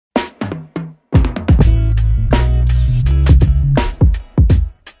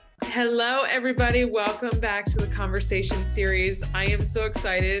Hello, everybody. Welcome back to the conversation series. I am so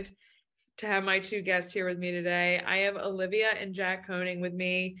excited to have my two guests here with me today. I have Olivia and Jack Koning with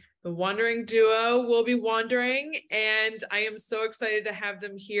me. The wandering duo will be wandering, and I am so excited to have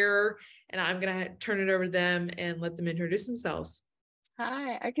them here. And I'm going to turn it over to them and let them introduce themselves.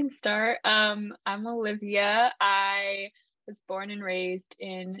 Hi, I can start. I'm Olivia. I was born and raised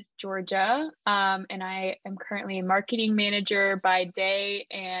in Georgia, and I am currently a marketing manager by day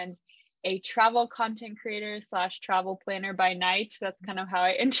and a travel content creator / travel planner by night. That's kind of how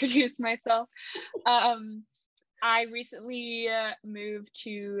I introduce myself. I recently moved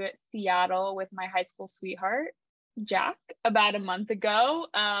to Seattle with my high school sweetheart, Jack, about a month ago.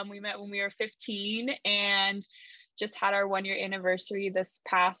 We met when we were 15 and just had our 1 year anniversary this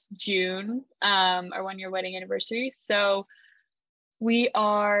past June, our 1 year wedding anniversary. So we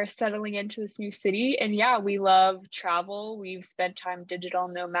are settling into this new city, and yeah, we love travel. We've spent time digital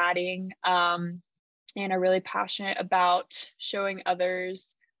nomading, and are really passionate about showing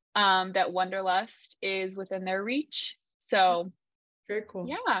others that wanderlust is within their reach. So very cool.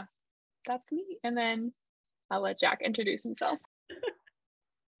 Yeah, that's me. And then I'll let Jack introduce himself.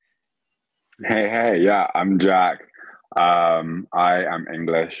 Hey, yeah, I'm Jack. I am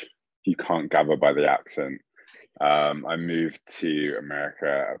English. You can't gather by the accent. I moved to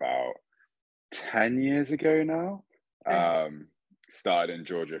America about 10 years ago now. Started in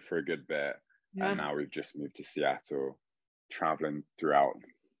Georgia for a good bit, and now we've just moved to Seattle, traveling throughout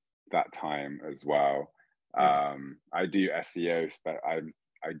that time as well. I do SEO, I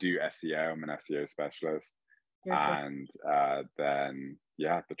do SEO. I'm an SEO specialist. And then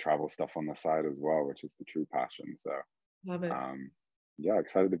the travel stuff on the side as well, which is the true passion. So love it. Yeah,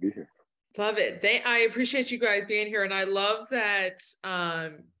 excited to be here. Love it. I appreciate you guys being here, and I love that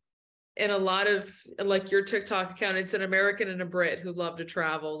in a lot of like your TikTok account, it's an American and a Brit who love to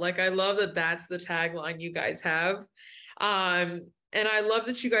travel. Like, I love that that's the tagline you guys have. And I love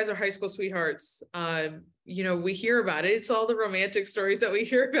that you guys are high school sweethearts. You know, we hear about it. It's all the romantic stories that we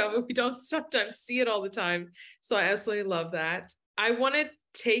hear about, but we don't sometimes see it all the time. So I absolutely love that. I want to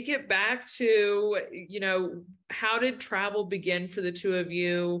take it back to, you know, how did travel begin for the two of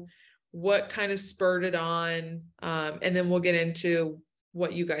you? What kind of spurred it on? And then we'll get into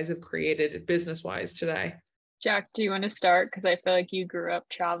what you guys have created business-wise today. Jack, do you want to start? Because I feel like you grew up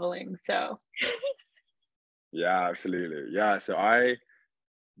traveling, so. Yeah, absolutely. Yeah, so I,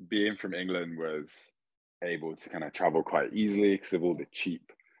 being from England, was able to kind of travel quite easily because of all the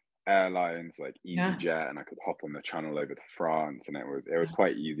cheap airlines like EasyJet, and I could hop on the channel over to France, and it was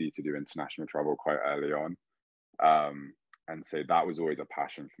quite easy to do international travel quite early on. And so that was always a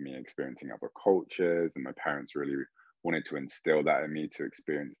passion for me, experiencing other cultures, and my parents really wanted to instill that in me to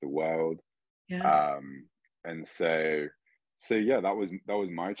experience the world. And so yeah, that was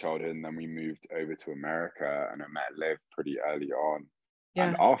my childhood, and then we moved over to America, and I met Liv pretty early on.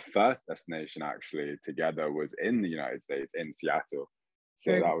 And our first destination actually together was in the United States, in Seattle.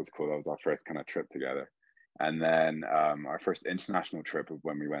 So that was cool. That was our first kind of trip together. And then our first international trip of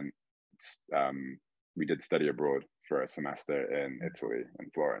when we went, we did study abroad for a semester in Italy, in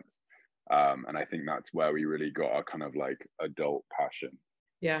Florence. And I think that's where we really got our kind of like adult passion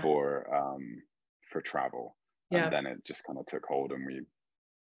for travel. And then it just kind of took hold, and we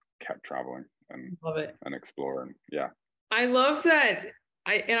kept traveling and love it and exploring. Yeah. I love that.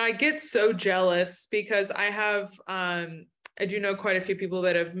 I get so jealous because I have I do know quite a few people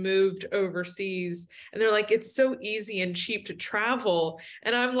that have moved overseas, and they're like, it's so easy and cheap to travel.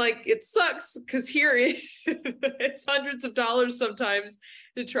 And I'm like, it sucks because here it's hundreds of dollars sometimes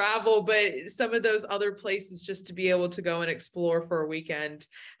to travel, but some of those other places just to be able to go and explore for a weekend,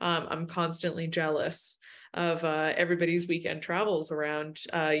 I'm constantly jealous of everybody's weekend travels around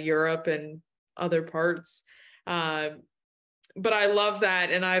Europe and other parts. But I love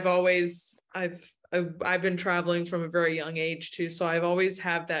that. And I've been traveling from a very young age too. So I've always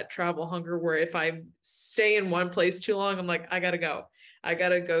had that travel hunger where if I stay in one place too long, I'm like, I gotta go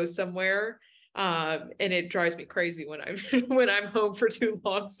somewhere. And it drives me crazy when I'm home for too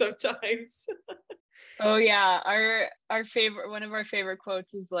long sometimes. Oh yeah. One of our favorite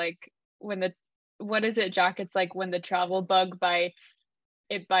quotes is like, what is it, Jack? It's like, when the travel bug bites,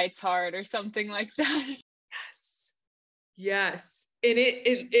 it bites hard, or something like that. Yes. And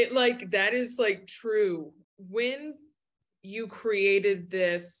it like, that is like true. When you created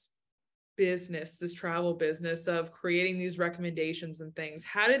this travel business of creating these recommendations and things,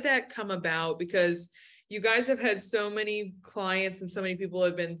 how did that come about? Because you guys have had so many clients and so many people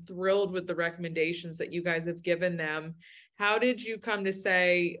have been thrilled with the recommendations that you guys have given them. How did you come to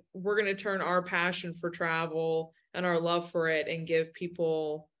say, we're going to turn our passion for travel and our love for it and give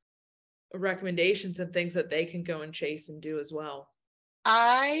people recommendations and things that they can go and chase and do as well?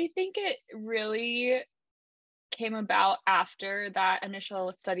 I think it really came about after that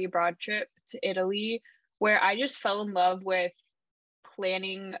initial study abroad trip to Italy, where I just fell in love with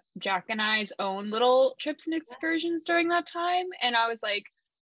planning Jack and I's own little trips and excursions during that time. And I was like,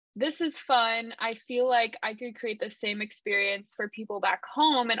 this is fun. I feel like I could create the same experience for people back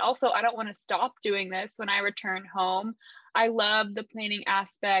home. And also, I don't want to stop doing this when I return home. I love the planning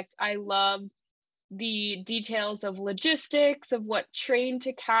aspect. I love the details of logistics, of what train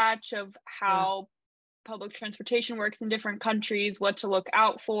to catch, of how public transportation works in different countries, what to look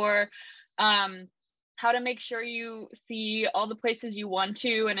out for, how to make sure you see all the places you want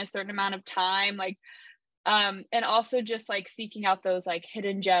to in a certain amount of time. Like, and also just like seeking out those like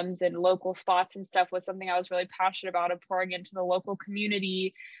hidden gems and local spots and stuff was something I was really passionate about, of pouring into the local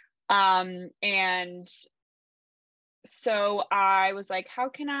community. And so I was like, how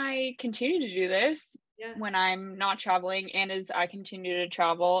can I continue to do this when I'm not traveling and as I continue to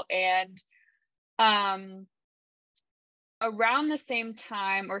travel? And around the same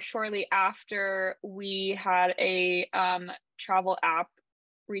time or shortly after, we had a travel app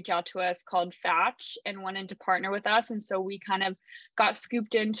reach out to us called Fatch and wanted to partner with us. And so we kind of got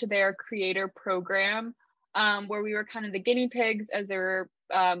scooped into their creator program, where we were kind of the guinea pigs as they were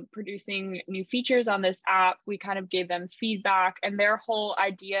producing new features on this app. We kind of gave them feedback, and their whole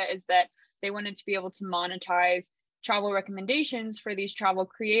idea is that they wanted to be able to monetize travel recommendations for these travel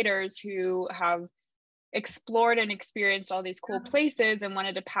creators who have explored and experienced all these cool places and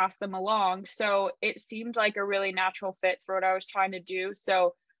wanted to pass them along. So it seemed like a really natural fit for what I was trying to do.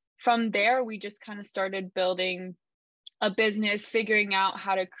 So from there, we just kind of started building a business, figuring out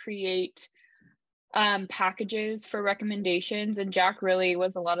how to create packages for recommendations. And Jack really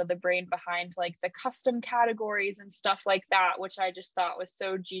was a lot of the brain behind like the custom categories and stuff like that, which I just thought was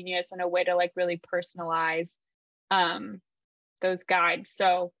so genius and a way to like really personalize those guides.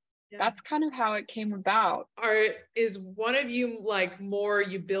 So that's kind of how it came about. Is one of you like more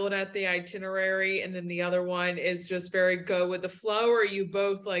you build at the itinerary and then the other one is just very go with the flow, or you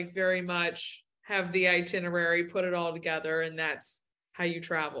both like very much have the itinerary, put it all together, and that's how you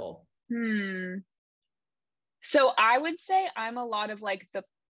travel? So I would say I'm a lot of like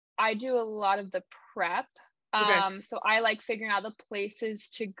I do a lot of the prep. So I like figuring out the places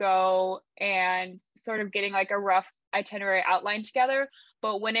to go and sort of getting like a rough itinerary outline together.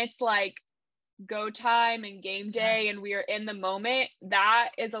 But when it's like go time and game day and we are in the moment, that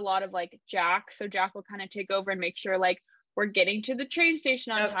is a lot of like Jack. So Jack will kind of take over and make sure like we're getting to the train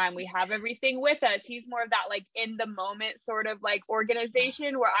station on time. We have everything with us. He's more of that like in the moment sort of like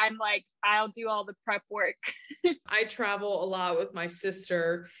organization, where I'm like, I'll do all the prep work. I travel a lot with my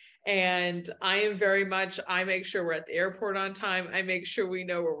sister, and I am very much, I make sure we're at the airport on time. I make sure we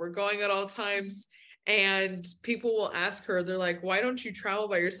know where we're going at all times. And people will ask her, they're like, why don't you travel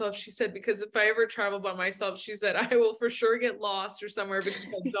by yourself? She said, because if I ever travel by myself, she said, I will for sure get lost or somewhere because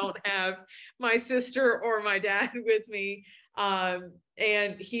I don't have my sister or my dad with me.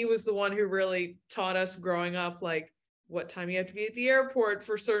 And he was the one who really taught us growing up, like what time you have to be at the airport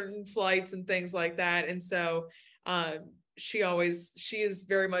for certain flights and things like that. And so she is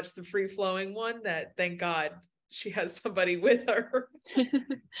very much the free flowing one that, thank God, she has somebody with her.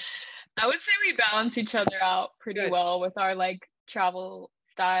 I would say we balance each other out pretty well with our like travel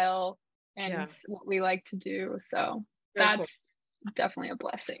style and what we like to do. So that's definitely a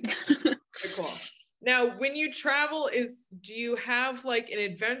blessing. Very cool. Now, when you travel, do you have like an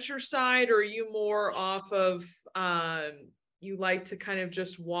adventure side, or are you more off of you like to kind of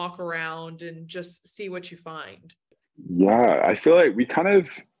just walk around and just see what you find? Yeah, I feel like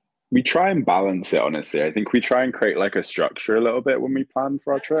we try and balance it, honestly. I think we try and create like a structure a little bit when we plan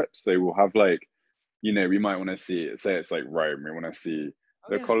for our trips. So we'll have like, we might want to see, say it's like Rome, we want to see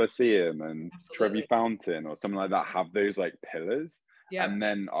the Colosseum and Trevi Fountain or something like that, have those like pillars. And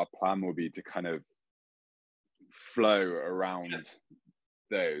then our plan will be to kind of flow around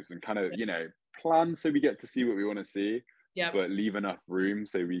those and kind of, plan so we get to see what we want to see, but leave enough room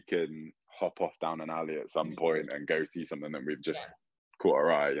so we can hop off down an alley at some point and go see something that we've just caught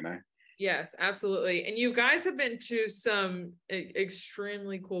our eye, Yes, absolutely. And you guys have been to some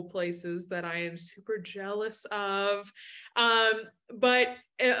extremely cool places that I am super jealous of. But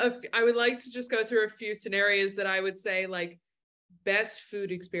I would like to just go through a few scenarios that I would say like best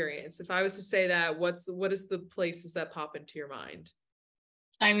food experience. If I was to say that, what is the places that pop into your mind?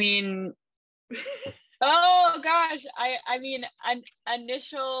 I mean, oh gosh, I mean, an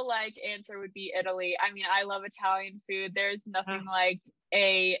initial like answer would be Italy. I mean, I love Italian food. There's nothing like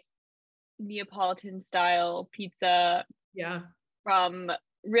a Neapolitan style pizza from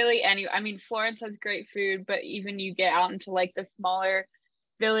really I mean, Florence has great food, but even you get out into like the smaller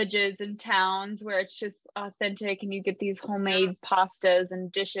villages and towns where it's just authentic and you get these homemade pastas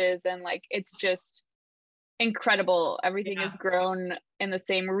and dishes, and like it's just incredible. Everything is grown in the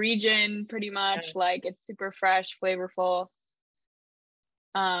same region pretty much. Like it's super fresh, flavorful.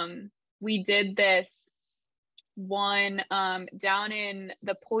 We did this one down in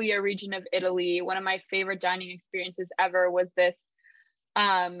the Puglia region of Italy. One of my favorite dining experiences ever was this.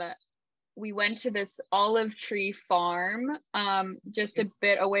 We went to this olive tree farm just a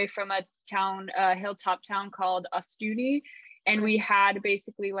bit away from a town, a hilltop town called Ostuni, and we had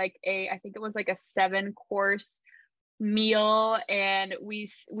basically like I think it was like a 7-course meal, and we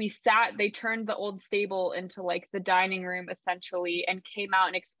sat, they turned the old stable into like the dining room essentially, and came out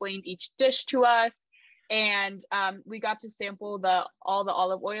and explained each dish to us. And we got to sample all the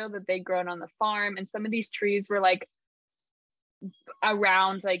olive oil that they'd grown on the farm, and some of these trees were like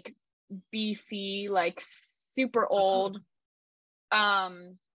around like BC, like super old.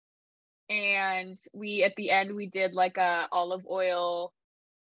 And we at the end we did like a olive oil,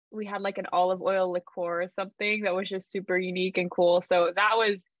 we had like an olive oil liqueur or something that was just super unique and cool. So that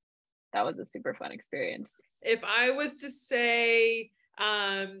was a super fun experience. If I was to say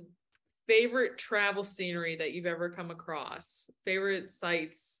favorite travel scenery that you've ever come across, favorite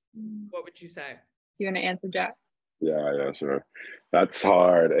sites, what would you say? You want to answer, Jack? Yeah, sure. That's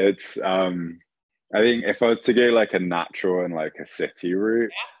hard. It's I think if I was to go like a natural and like a city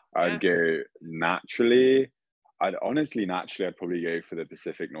route, I'd go naturally. I'd probably go for the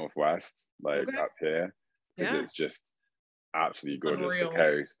Pacific Northwest, like up here, because it's just absolutely gorgeous. Unreal. The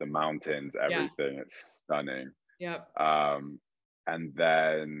coast, the mountains, everything. It's stunning. Yep. And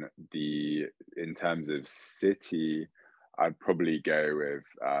then in terms of city, I'd probably go with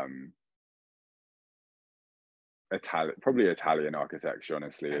Italian architecture,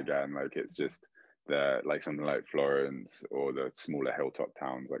 honestly. Again, like it's just like something like Florence or the smaller hilltop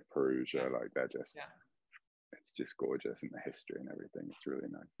towns like Perugia, like they're just it's just gorgeous, and the history and everything. It's really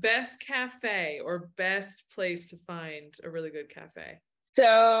nice. Best cafe or best place to find a really good cafe?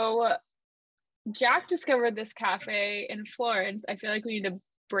 So Jack discovered this cafe in Florence. I feel like we need to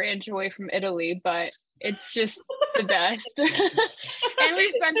branch away from Italy, but it's just the best. And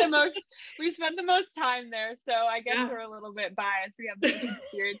we spent the most time there, so I guess we're a little bit biased. We have those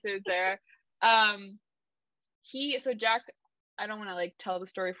experiences there. So Jack, I don't want to like tell the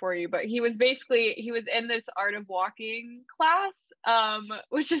story for you, but he was in this art of walking class,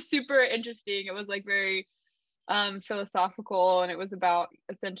 which is super interesting. It was like very philosophical, and it was about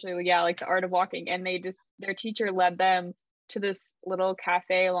essentially like the art of walking, and their teacher led them to this little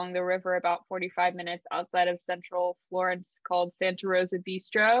cafe along the river about 45 minutes outside of central Florence called Santa Rosa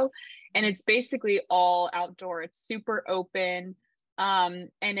Bistro, and it's basically all outdoor. It's super open, and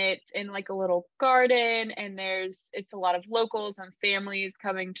it's in like a little garden, and it's a lot of locals and families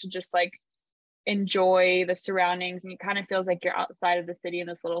coming to just like enjoy the surroundings, and it kind of feels like you're outside of the city in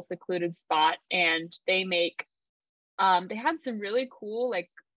this little secluded spot. And they had some really cool like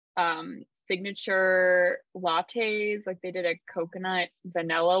signature lattes. Like they did a coconut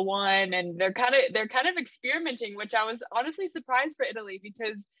vanilla one, and they're kind of experimenting, which I was honestly surprised for Italy,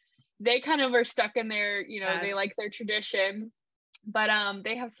 because they kind of are stuck in their, they like their tradition. But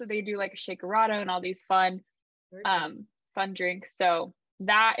they do like a shakerado and all these fun drinks. So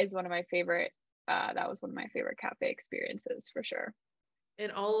that is one of my favorite that was one of my favorite cafe experiences for sure.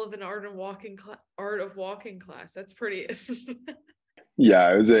 And all of an art of walking class. That's pretty.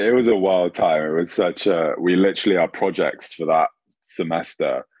 Yeah, it was a wild time. It was our projects for that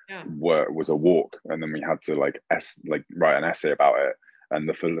semester was a walk, and then we had to write an essay about it and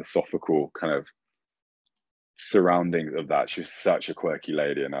the philosophical kind of surroundings of that. She was such a quirky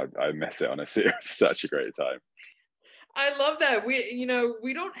lady, and I miss it, honestly. It was such a great time. I love that. We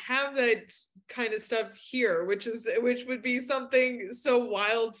don't have that kind of stuff here, which would be something so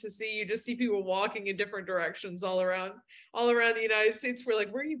wild to see. You just see people walking in different directions all around the United States. We're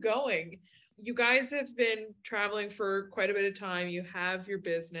like, where are you going? You guys have been traveling for quite a bit of time. You have your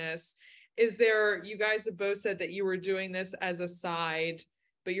business. You guys have both said that you were doing this as a side,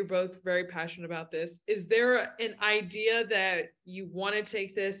 but you're both very passionate about this. Is there an idea that you want to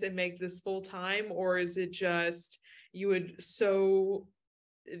take this and make this full time, or is it just you're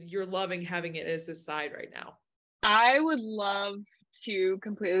loving having it as a side right now? I would love to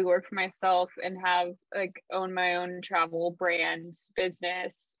completely work for myself and own my own travel brand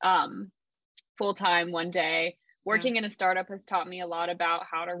business full time one day. Working in a startup has taught me a lot about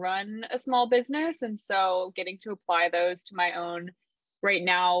how to run a small business, and so getting to apply those to my own right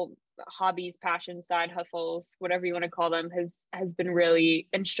now hobbies, passions, side hustles, whatever you want to call them, has been really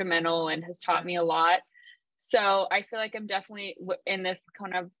instrumental and has taught me a lot. So I feel like I'm definitely in this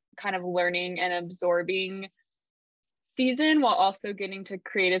kind of learning and absorbing season, while also getting to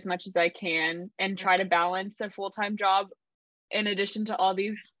create as much as I can and try to balance a full-time job in addition to all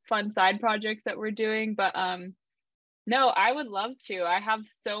these fun side projects that we're doing. But no, I would love to. I have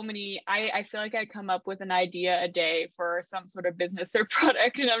so many, I feel like I come up with an idea a day for some sort of business or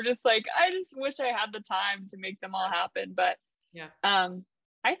product, and I'm just like, I just wish I had the time to make them all happen. But yeah,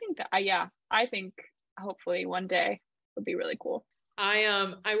 I think I think hopefully one day would be really cool.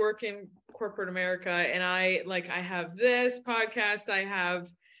 I work in corporate America, and I have this podcast.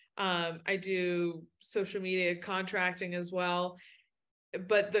 I do social media contracting as well.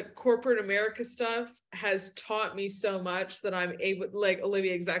 But the corporate America stuff has taught me so much that I'm able, like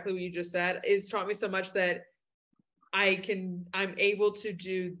Olivia, exactly what you just said, it's taught me so much that I'm able to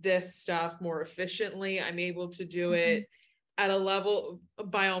do this stuff more efficiently. I'm able to do it at a level.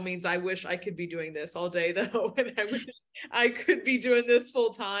 By all means, I wish I could be doing this all day though, and I wish I could be doing this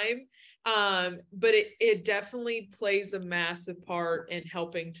full time. But it definitely plays a massive part in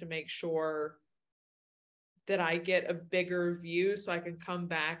helping to make sure that I get a bigger view, so I can come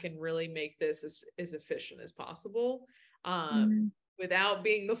back and really make this as efficient as possible, without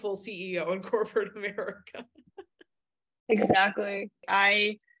being the full CEO in corporate America. Exactly.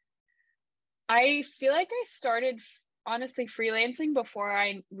 I feel like I started honestly freelancing before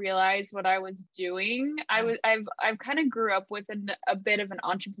I realized what I was doing. I've kind of grew up with a bit of an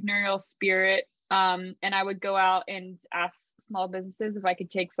entrepreneurial spirit. And I would go out and ask small businesses if I could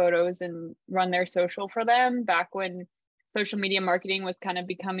take photos and run their social for them back when social media marketing was kind of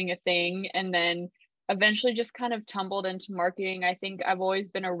becoming a thing. And then eventually just kind of tumbled into marketing. I think I've always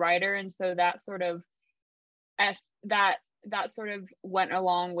been a writer. And so that sort of went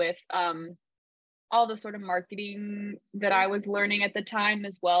along with all the sort of marketing that I was learning at the time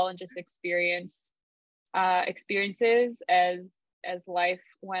as well, and just experiences as life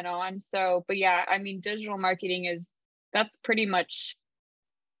went on. So, but yeah, I mean, digital marketing that's pretty much,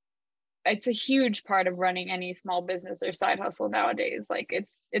 it's a huge part of running any small business or side hustle nowadays. Like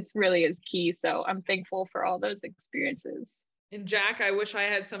it's really is key. So I'm thankful for all those experiences. And Jack, I wish I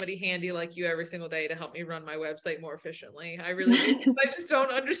had somebody handy like you every single day to help me run my website more efficiently. I really do. I just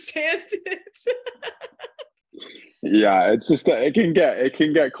don't understand it. Yeah, it's just that it can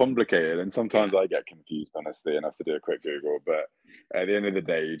get complicated, and sometimes I get confused, honestly, and have to do a quick Google. But at the end of the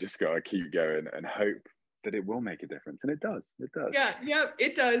day, you just gotta keep going and hope that it will make a difference, and it does. It does. Yeah,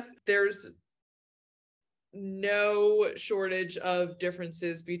 it does. There's no shortage of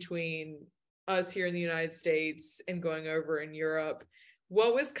differences between us here in the United States and going over in Europe.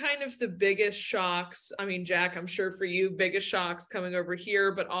 What was kind of the biggest shocks? I mean, Jack, I'm sure for you, biggest shocks coming over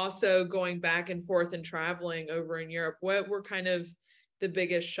here, but also going back and forth and traveling over in Europe. What were kind of the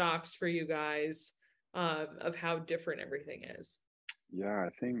biggest shocks for you guys, of how different everything is? Yeah, I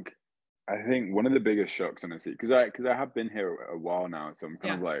think one of the biggest shocks, honestly, because I have been here a while now, so I'm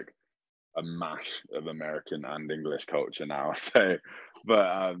kind of like a mash of American and English culture now. So,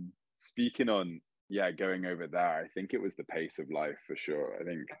 but speaking on going over there, I think it was the pace of life for sure. I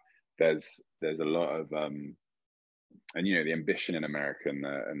think there's a lot of and the ambition in America and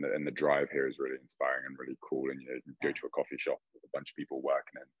the drive here is really inspiring and really cool. And you go to a coffee shop with a bunch of people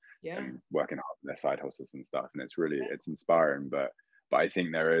working and working hard on their side hustles and stuff, and it's inspiring. But I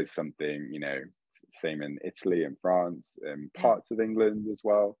think there is something, same in Italy and France and parts of England as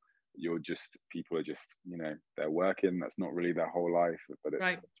well. People are just, they're working. That's not really their whole life, but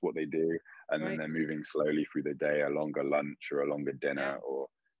it's what they do. And then they're moving slowly through the day, a longer lunch or a longer dinner, or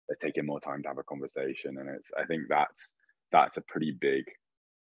they're taking more time to have a conversation. And I think that's a pretty big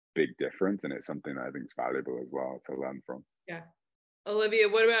difference. And it's something that I think is valuable as well to learn from. Yeah. Olivia,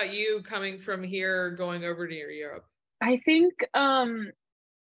 what about you coming from here, going over to Europe? I think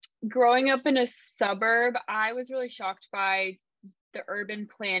growing up in a suburb, I was really shocked by the urban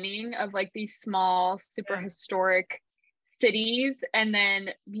planning of like these small, super historic cities, and then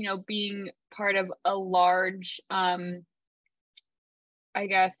being part of a large I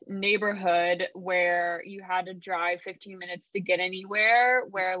guess neighborhood where you had to drive 15 minutes to get anywhere,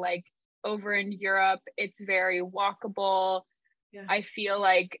 where like over in Europe it's very walkable. I feel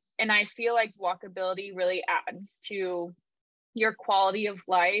like walkability really adds to your quality of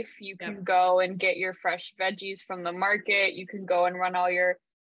life. You can go and get your fresh veggies from the market. You can go and run all your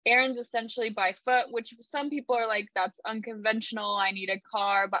errands essentially by foot, which some people are like, that's unconventional, I need a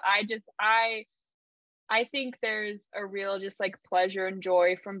car. But I think there's a real just like pleasure and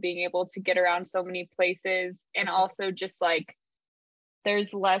joy from being able to get around so many places. And also just like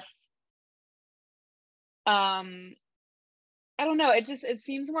there's less I don't know, it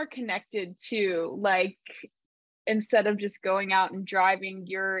seems more connected to, like, instead of just going out and driving,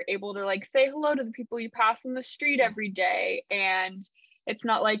 you're able to like say hello to the people you pass in the street every day. And it's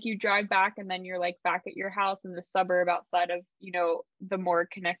not like you drive back and then you're like back at your house in the suburb outside of, you know, the more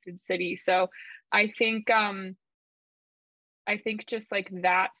connected city. So I think just like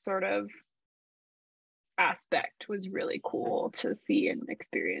that sort of aspect was really cool to see and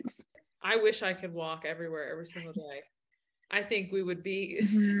experience. I wish I could walk everywhere every single day. I think we would be,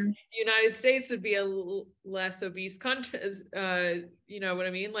 United States would be a less obese country. You know what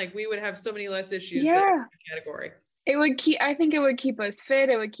I mean? Like we would have so many less issues. Yeah. Category. I think it would keep us fit.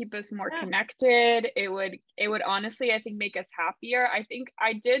 It would keep us more connected. It would honestly, I think, make us happier. I think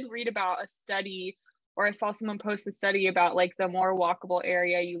I did read about a study, or I saw someone post a study about like the more walkable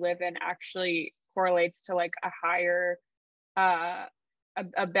area you live in actually correlates to like a higher,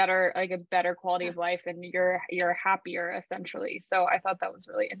 a better quality of life, and you're happier essentially. So I thought that was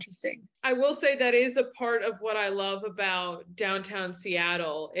really interesting. I will say that is a part of what I love about downtown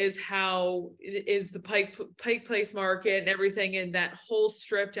Seattle is how is the Pike Place Market and everything, and that whole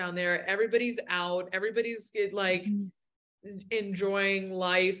strip down there. Everybody's out, everybody's like enjoying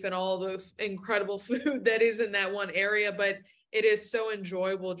life and all the incredible food that is in that one area, but it is so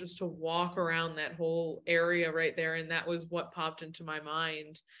enjoyable just to walk around that whole area right there. And that was what popped into my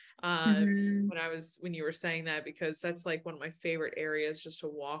mind when you were saying that, because that's like one of my favorite areas, just to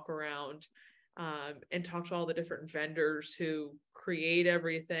walk around and talk to all the different vendors who create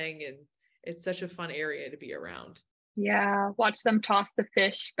everything. And it's such a fun area to be around. Yeah, watch them toss the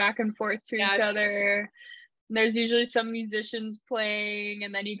fish back and forth to each other. And there's usually some musicians playing,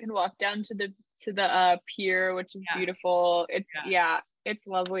 and then you can walk down to the pier, which is beautiful. It's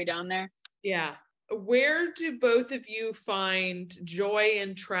lovely down there. Yeah. Where do both of you find joy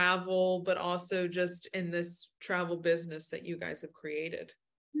in travel, but also just in this travel business that you guys have created?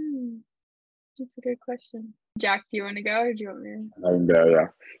 That's a good question. Jack, do you want to go, or do you want me to? I can go, yeah.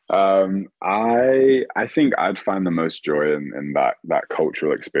 I think I'd find the most joy in that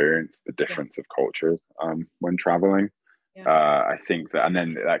cultural experience, the difference of cultures when traveling. I think that, and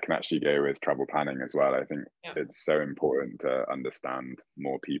then that can actually go with travel planning as well. I think it's so important to understand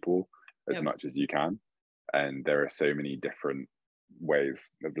more people as much as you can. And there are so many different ways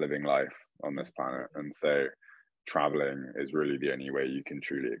of living life on this planet. And so traveling is really the only way you can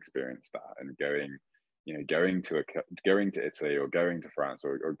truly experience that. And going to Italy or going to France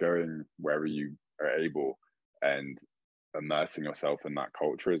or going wherever you are able, and immersing yourself in that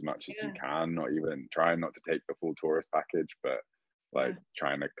culture as much as you can, not even trying not to take the full tourist package, but like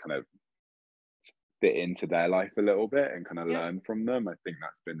trying to kind of fit into their life a little bit and kind of learn from them. I think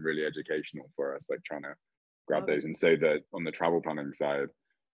that's been really educational for us, like trying to grab those. And so that on the travel planning side,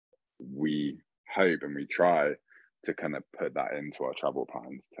 we hope and we try to kind of put that into our travel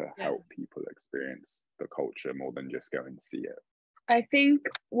plans to help people experience the culture more than just go and see it. I think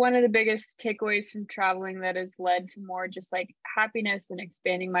one of the biggest takeaways from traveling that has led to more just like happiness and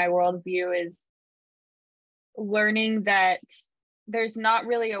expanding my worldview is learning that there's not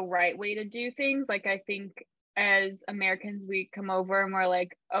really a right way to do things. Like, I think as Americans, we come over and we're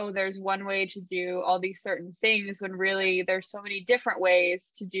like, oh, there's one way to do all these certain things, when really there's so many different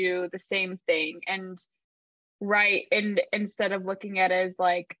ways to do the same thing. And instead of looking at it as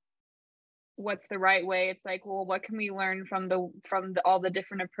like, what's the right way, it's like, well, what can we learn from all the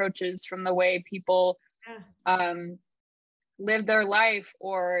different approaches, from the way people live their life,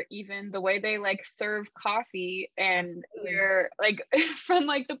 or even the way they like serve coffee. And we're like from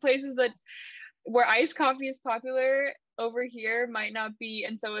like the places that where iced coffee is popular over here might not be.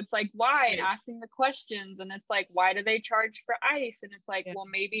 And so it's like, why? And asking the questions, and it's like, why do they charge for ice? And it's like, well,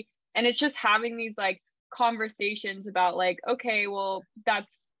 maybe. And it's just having these like conversations about like, okay, well,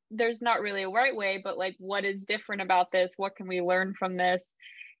 there's not really a right way, but like, what is different about this? What can we learn from this?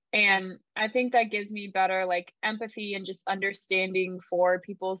 And I think that gives me better like empathy and just understanding for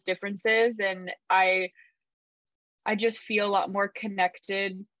people's differences. And I just feel a lot more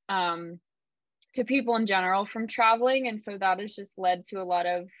connected to people in general from traveling. And so that has just led to a lot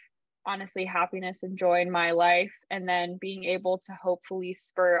of, honestly, happiness and joy in my life. And then being able to hopefully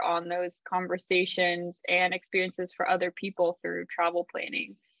spur on those conversations and experiences for other people through travel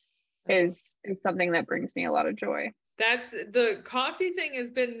planning is something that brings me a lot of joy. That's the coffee thing has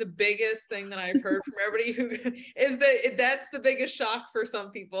been the biggest thing that I've heard from everybody who is that's the biggest shock for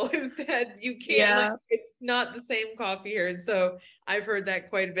some people, is that you can't, like, it's not the same coffee here. And so I've heard that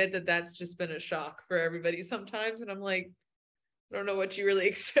quite a bit, that's just been a shock for everybody sometimes. And I'm like, I don't know what you really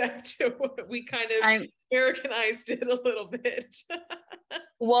expect. We kind of Americanized it a little bit.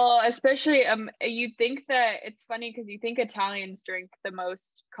 Well, especially you think that it's funny because you think Italians drink the most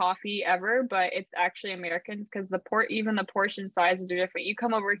coffee ever, but it's actually Americans because even the portion sizes are different. You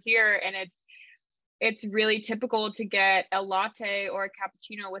come over here and it's really typical to get a latte or a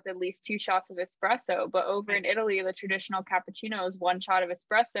cappuccino with at least 2 shots of espresso. But over in Italy, the traditional cappuccino is 1 shot of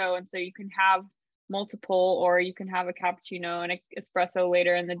espresso, and so you can have multiple, or you can have a cappuccino and an espresso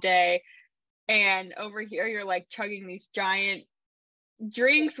later in the day. And over here, you're like chugging these giant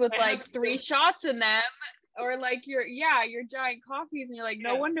drinks with like 3 shots in them, or like your giant coffees, and you're like,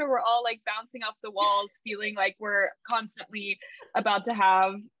 no wonder we're all like bouncing off the walls feeling like we're constantly about to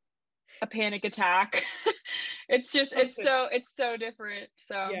have a panic attack. It's just it's so different.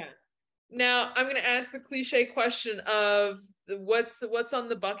 So yeah. Now I'm gonna ask the cliche question of what's on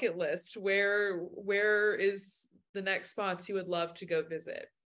the bucket list. Where is the next spots you would love to go visit?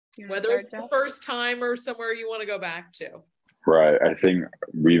 Whether it's the first time or somewhere you want to go back to. Right. I think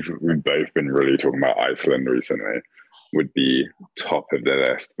we've both been really talking about Iceland recently. Would be top of the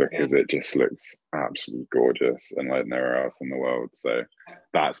list because it just looks absolutely gorgeous and like nowhere else in the world. So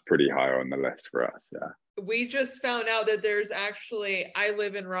that's pretty high on the list for us. Yeah. We just found out that there's actually, I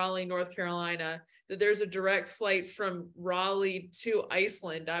live in Raleigh, North Carolina, that there's a direct flight from Raleigh to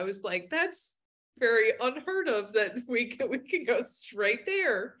Iceland. I was like, that's very unheard of that we can go straight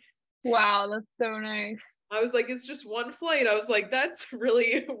there. Wow, that's so nice. I was like, it's just one flight. I was like, that's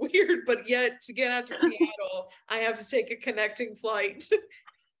really weird, but yet to get out to Seattle, I have to take a connecting flight.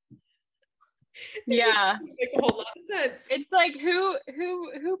 Yeah, make a whole lot of sense. It's like who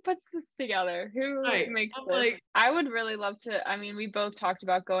puts this together? Who makes this? Like, I would really love to. I mean, we both talked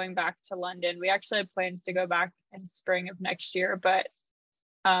about going back to London. We actually have plans to go back in spring of next year, but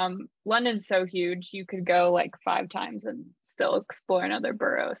London's so huge. You could go like 5 times and still explore another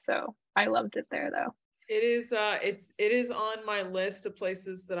borough. So I loved it there though. It is it is on my list of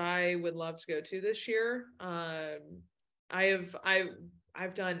places that I would love to go to this year.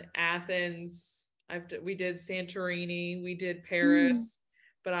 I've done Athens. We did Santorini, we did Paris,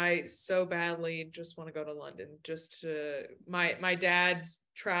 but I so badly just want to go to London. Just to my dad's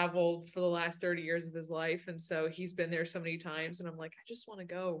traveled for the last 30 years of his life, and so he's been there so many times, and I'm like, I just want to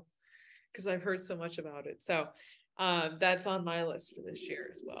go because I've heard so much about it. So that's on my list for this year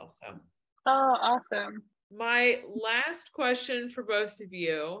as well. So oh, awesome. My last question for both of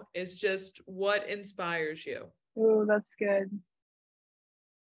you is just what inspires you? Oh, that's good.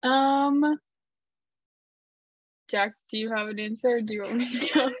 Jack, do you have an answer? Or do you want me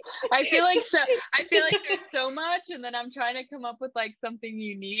to go? I feel like there's so much, and then I'm trying to come up with like something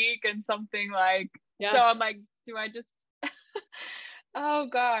unique and something like. So I'm like, do I just? Oh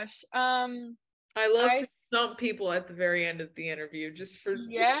gosh. I love to stump people at the very end of the interview just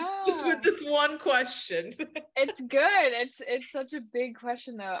with this one question. It's good. It's such a big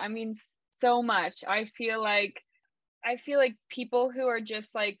question though. I mean, so much. I feel like people who are just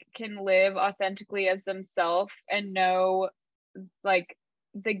like can live authentically as themselves and know like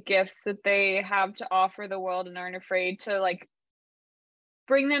the gifts that they have to offer the world and aren't afraid to like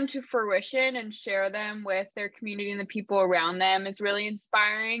bring them to fruition and share them with their community and the people around them is really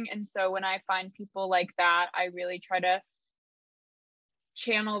inspiring. And so when I find people like that, I really try to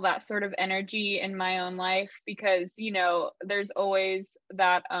channel that sort of energy in my own life because, you know, there's always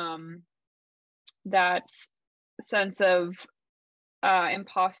that that sense of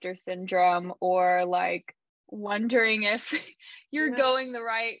imposter syndrome or like wondering if you're going the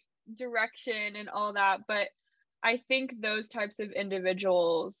right direction and all that. But I think those types of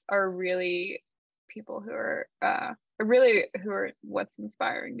individuals are really people who are what's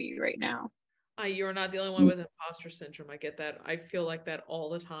inspiring me right now. You're not the only one with imposter syndrome. I get that. I feel like that all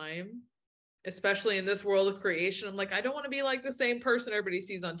the time, especially in this world of creation. I'm like, I don't want to be like the same person everybody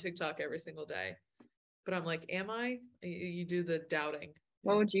sees on TikTok every single day. But I'm like, am I? You do the doubting.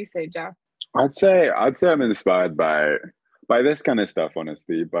 What would you say, Jack? I'd say I'm inspired by this kind of stuff,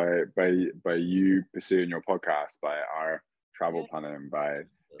 honestly, by you pursuing your podcast, by our travel planning, by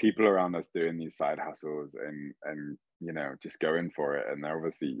people around us doing these side hustles and you know, just going for it. And they're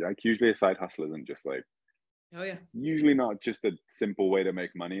obviously like, usually a side hustle isn't just like, usually not just a simple way to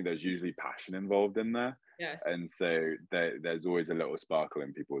make money. There's usually passion involved in there. Yes. And so there's always a little sparkle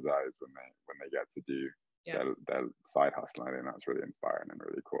in people's eyes when they get to do their side hustle. I think that's really inspiring and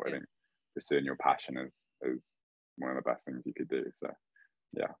really cool. I think pursuing your passion is one of the best things you could do. So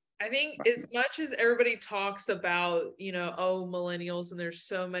yeah. I think as much as everybody talks about, you know, oh, millennials, and there's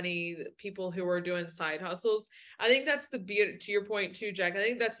so many people who are doing side hustles, I think that's the beauty, to your point too, Jack, I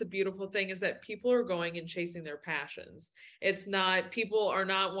think that's the beautiful thing, is that people are going and chasing their passions. It's not, people are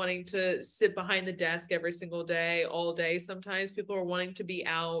not wanting to sit behind the desk every single day, all day. Sometimes people are wanting to be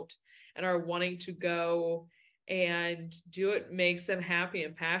out and are wanting to go and do what makes them happy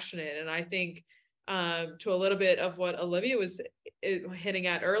and passionate. And I think to a little bit of what Olivia was hitting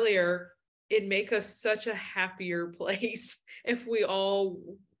at earlier, it'd make us such a happier place if we all,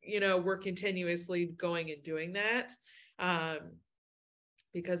 you know, were continuously going and doing that.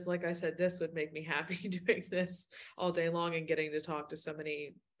 Because like I said, this would make me happy doing this all day long and getting to talk to so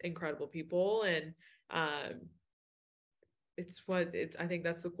many incredible people. And I think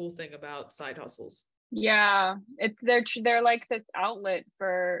that's the cool thing about side hustles. Yeah, they're like this outlet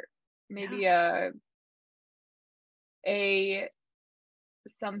for maybe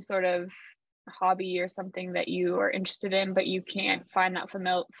some sort of hobby or something that you are interested in, but you can't find that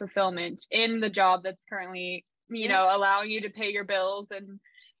fulfillment in the job that's currently, you know, allowing you to pay your bills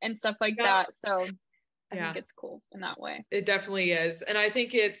and stuff like that. So I think it's cool in that way. It definitely is. And I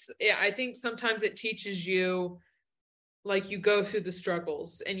think I think sometimes it teaches you, like, you go through the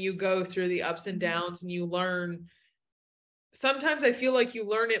struggles and you go through the ups and downs, and you learn. Sometimes I feel like you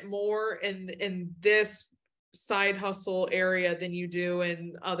learn it more in this side hustle area than you do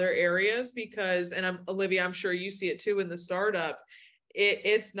in other areas, because, and Olivia, I'm sure you see it too in the startup,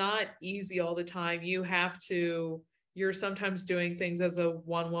 it's not easy all the time. You're sometimes doing things as a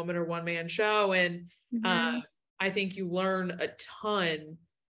one woman or one man show, and I think you learn a ton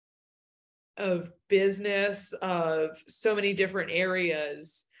of business, of so many different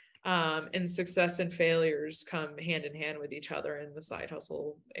areas, and success and failures come hand in hand with each other in the side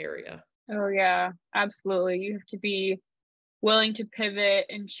hustle area. Oh yeah, absolutely. You have to be willing to pivot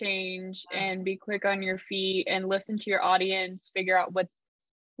and change and be quick on your feet and listen to your audience, figure out what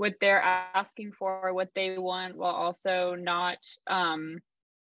they're asking for, what they want, while also not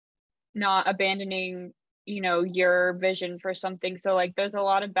abandoning, you know, your vision for something. So like there's a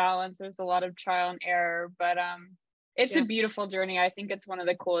lot of balance, there's a lot of trial and error, but it's a beautiful journey. I think it's one of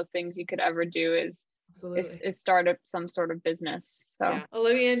the coolest things you could ever do is start up some sort of business. So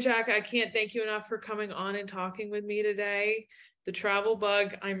Olivia and Jack, I can't thank you enough for coming on and talking with me today. The travel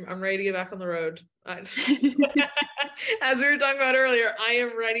bug, I'm ready to get back on the road. As we were talking about earlier, I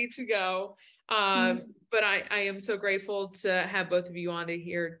am ready to go. But I am so grateful to have both of you on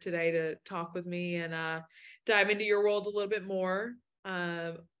here today to talk with me and dive into your world a little bit more.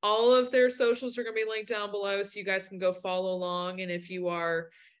 All of their socials are going to be linked down below, so you guys can go follow along. And if you are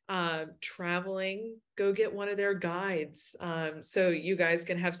traveling, go get one of their guides, so you guys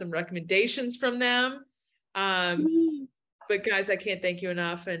can have some recommendations from them. But guys, I can't thank you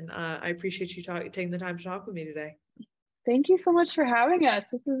enough, and I appreciate you taking the time to talk with me today. Thank you so much for having us.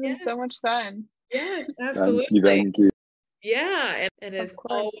 This has been so much fun. Yes, absolutely. Thank you. Yeah, and as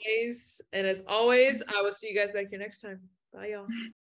always, I will see you guys back here next time. Bye, y'all.